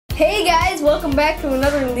Hey guys, welcome back to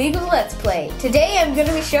another legal Let's Play. Today I'm going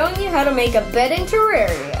to be showing you how to make a bed in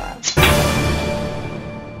Terraria.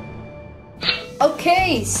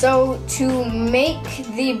 Okay, so to make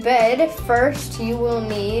the bed, first you will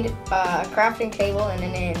need a crafting table and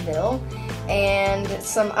an anvil and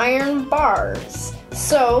some iron bars.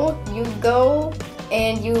 So you go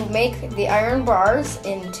and you make the iron bars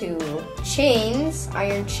into chains,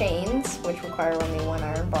 iron chains, which require only one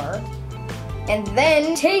iron bar. And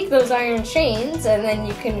then take those iron chains and then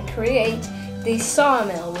you can create the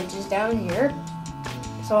sawmill, which is down here.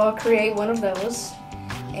 So I'll create one of those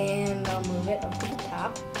and I'll move it up to the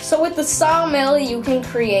top. So with the sawmill you can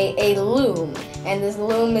create a loom, and this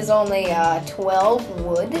loom is only 12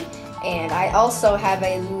 wood, and I also have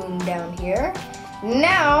a loom down here.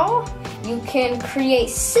 Now you can create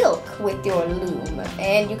silk with your loom,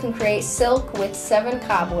 and you can create silk with 7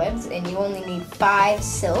 cobwebs, and you only need 5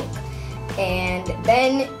 silk. And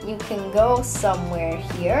then you can go somewhere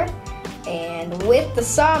here, and with the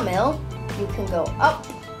sawmill you can go up,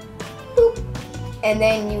 boop, and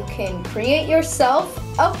then you can create yourself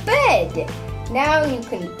a bed. Now you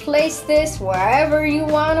can place this wherever you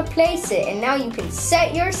want to place it, and now you can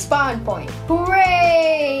set your spawn point.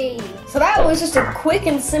 Hooray! So that was just a quick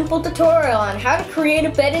and simple tutorial on how to create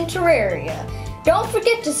a bed in Terraria. Don't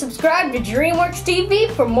forget to subscribe to DreamWorks TV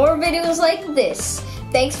for more videos like this.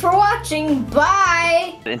 Thanks for watching.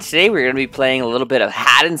 Bye! And today we're going to be playing a little bit of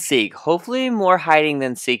hide and seek. Hopefully more hiding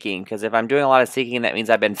than seeking, because if I'm doing a lot of seeking, that means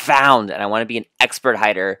I've been found and I want to be an expert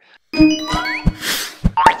hider.